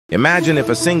Imagine if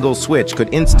a single switch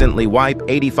could instantly wipe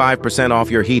 85%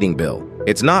 off your heating bill.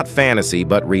 It's not fantasy,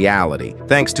 but reality,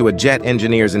 thanks to a jet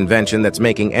engineer's invention that's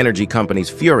making energy companies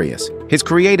furious. He's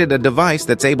created a device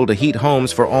that's able to heat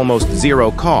homes for almost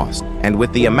zero cost. And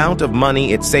with the amount of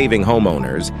money it's saving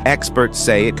homeowners, experts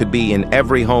say it could be in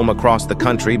every home across the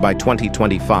country by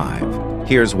 2025.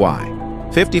 Here's why.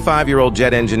 55-year-old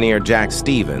jet engineer Jack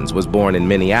Stevens was born in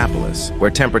Minneapolis, where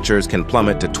temperatures can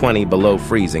plummet to 20 below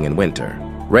freezing in winter.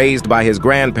 Raised by his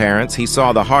grandparents, he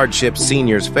saw the hardships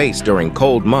seniors face during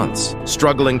cold months,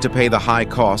 struggling to pay the high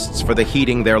costs for the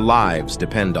heating their lives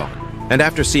depend on. And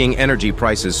after seeing energy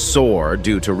prices soar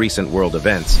due to recent world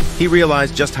events, he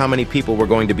realized just how many people were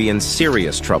going to be in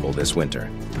serious trouble this winter.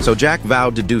 So Jack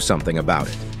vowed to do something about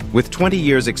it. With 20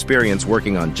 years' experience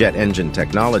working on jet engine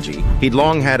technology, he'd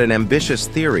long had an ambitious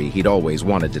theory he'd always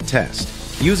wanted to test.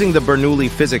 Using the Bernoulli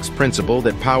physics principle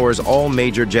that powers all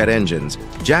major jet engines,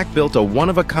 Jack built a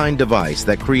one-of-a-kind device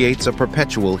that creates a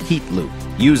perpetual heat loop.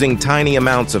 Using tiny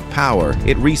amounts of power,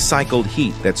 it recycled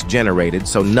heat that's generated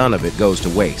so none of it goes to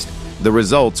waste. The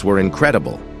results were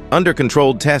incredible. Under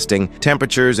controlled testing,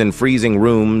 temperatures in freezing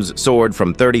rooms soared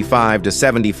from 35 to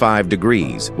 75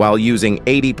 degrees, while using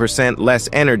 80% less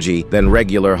energy than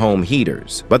regular home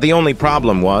heaters. But the only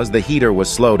problem was the heater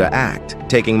was slow to act,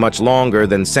 taking much longer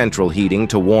than central heating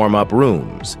to warm up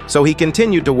rooms. So he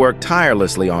continued to work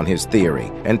tirelessly on his theory,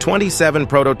 and 27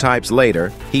 prototypes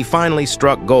later, he finally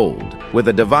struck gold with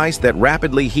a device that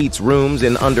rapidly heats rooms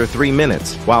in under 3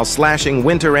 minutes, while slashing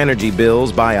winter energy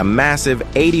bills by a massive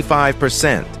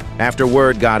 85%. After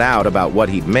word got out about what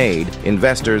he'd made,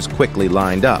 investors quickly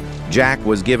lined up. Jack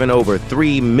was given over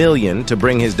 $3 million to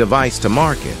bring his device to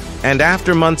market. And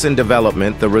after months in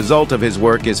development, the result of his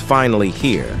work is finally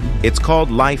here. It's called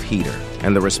Life Heater,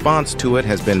 and the response to it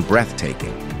has been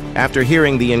breathtaking. After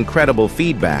hearing the incredible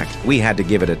feedback, we had to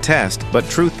give it a test, but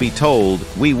truth be told,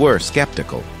 we were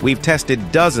skeptical. We've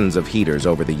tested dozens of heaters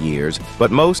over the years,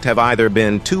 but most have either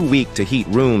been too weak to heat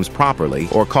rooms properly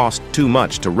or cost too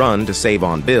much to run to save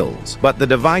on bills. But the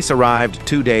device arrived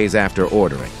 2 days after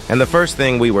ordering, and the first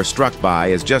thing we were struck by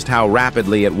is just how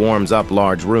rapidly it warms up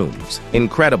large rooms.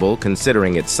 Incredible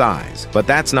considering its size, but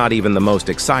that's not even the most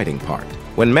exciting part.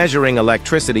 When measuring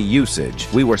electricity usage,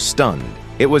 we were stunned.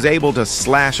 It was able to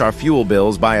slash our fuel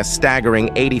bills by a staggering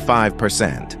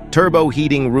 85%. Turbo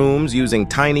heating rooms using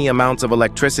tiny amounts of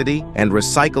electricity and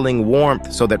recycling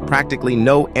warmth so that practically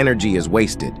no energy is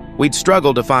wasted. We'd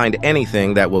struggle to find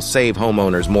anything that will save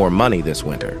homeowners more money this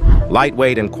winter.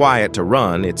 Lightweight and quiet to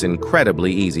run, it's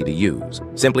incredibly easy to use.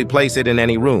 Simply place it in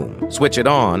any room, switch it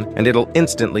on, and it'll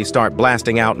instantly start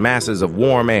blasting out masses of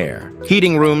warm air,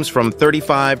 heating rooms from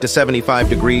 35 to 75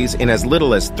 degrees in as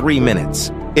little as 3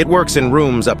 minutes. It works in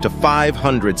rooms up to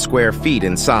 500 square feet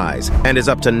in size and is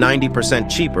up to 90%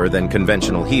 cheaper than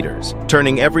conventional heaters,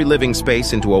 turning every living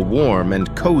space into a warm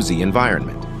and cozy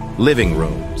environment. Living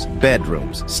rooms,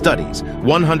 bedrooms, studies,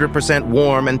 100%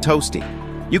 warm and toasty.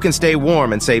 You can stay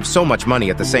warm and save so much money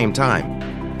at the same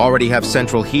time. Already have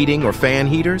central heating or fan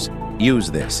heaters?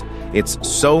 Use this. It's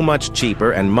so much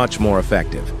cheaper and much more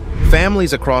effective.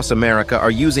 Families across America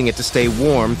are using it to stay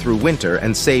warm through winter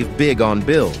and save big on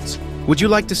bills. Would you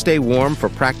like to stay warm for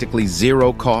practically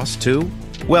zero cost too?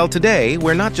 Well, today,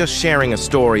 we're not just sharing a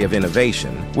story of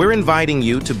innovation, we're inviting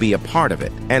you to be a part of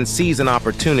it and seize an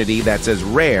opportunity that's as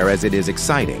rare as it is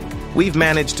exciting. We've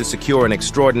managed to secure an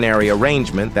extraordinary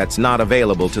arrangement that's not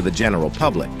available to the general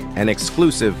public, an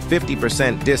exclusive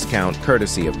 50% discount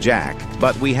courtesy of Jack,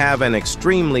 but we have an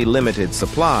extremely limited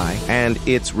supply, and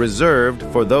it's reserved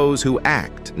for those who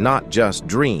act, not just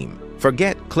dream.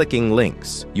 Forget clicking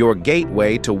links. Your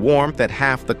gateway to warmth at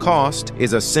half the cost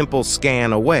is a simple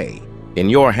scan away. In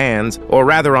your hands, or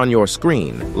rather on your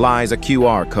screen, lies a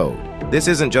QR code. This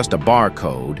isn't just a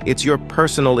barcode, it's your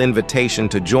personal invitation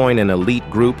to join an elite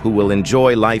group who will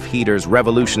enjoy Life Heater's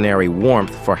revolutionary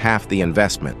warmth for half the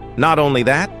investment. Not only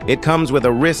that, it comes with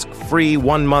a risk-free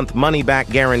 1-month money-back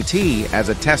guarantee as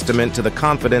a testament to the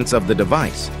confidence of the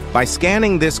device. By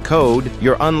scanning this code,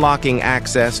 you're unlocking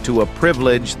access to a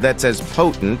privilege that's as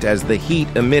potent as the heat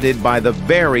emitted by the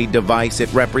very device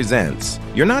it represents.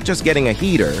 You're not just getting a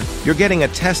heater, you're getting a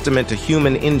testament to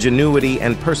human ingenuity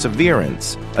and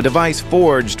perseverance, a device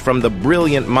forged from the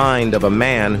brilliant mind of a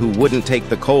man who wouldn't take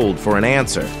the cold for an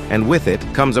answer. And with it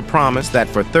comes a promise that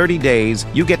for 30 days,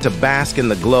 you get to bask in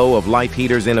the glow of Life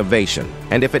Heater's innovation.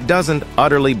 And if it doesn't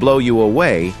utterly blow you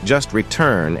away, just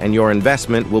return and your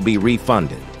investment will be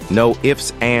refunded. No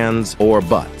ifs, ands, or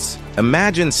buts.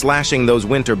 Imagine slashing those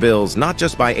winter bills not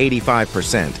just by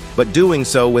 85%, but doing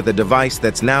so with a device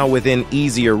that's now within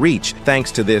easier reach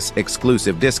thanks to this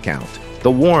exclusive discount. The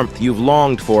warmth you've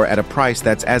longed for at a price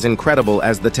that's as incredible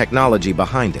as the technology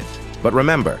behind it. But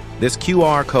remember, this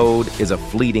QR code is a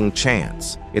fleeting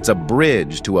chance. It's a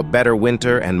bridge to a better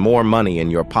winter and more money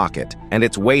in your pocket, and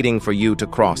it's waiting for you to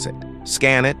cross it.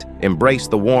 Scan it, embrace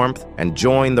the warmth, and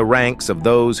join the ranks of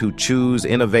those who choose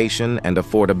innovation and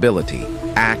affordability.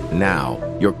 Act now.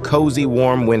 Your cozy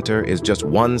warm winter is just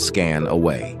one scan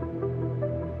away.